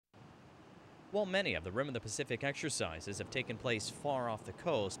While many of the Rim of the Pacific exercises have taken place far off the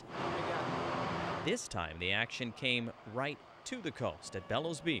coast, this time the action came right to the coast at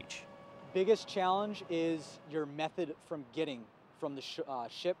Bellows Beach. Biggest challenge is your method from getting from the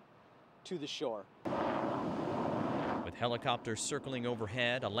ship to the shore. With helicopters circling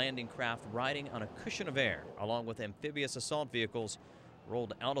overhead, a landing craft riding on a cushion of air, along with amphibious assault vehicles,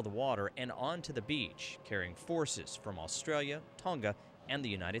 rolled out of the water and onto the beach, carrying forces from Australia, Tonga, and the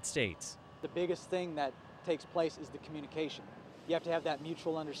United States. The biggest thing that takes place is the communication. You have to have that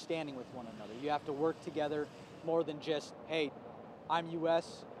mutual understanding with one another. You have to work together more than just, hey, I'm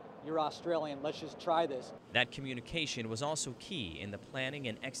US, you're Australian, let's just try this. That communication was also key in the planning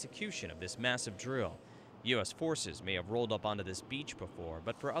and execution of this massive drill. U.S. forces may have rolled up onto this beach before,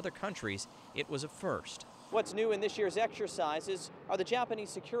 but for other countries, it was a first. What's new in this year's exercises are the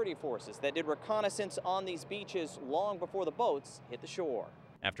Japanese security forces that did reconnaissance on these beaches long before the boats hit the shore.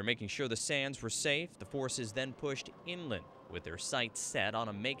 After making sure the sands were safe, the forces then pushed inland with their sights set on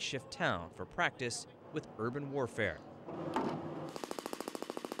a makeshift town for practice with urban warfare.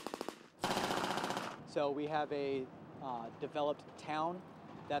 So we have a developed town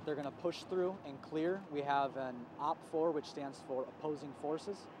that they're going to push through and clear. We have an OP4, which stands for opposing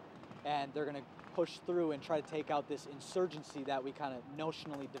forces, and they're going to push through and try to take out this insurgency that we kind of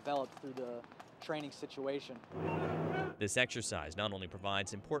notionally developed through the training situation. This exercise not only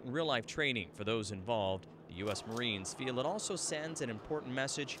provides important real-life training for those involved, the U.S. Marines feel it also sends an important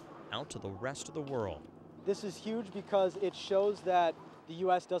message out to the rest of the world. This is huge because it shows that the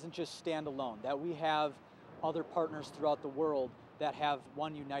U.S. doesn't just stand alone, that we have other partners throughout the world that have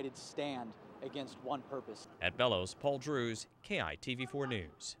one united stand against one purpose. At Bellows, Paul Drews, KITV4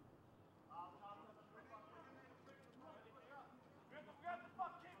 News.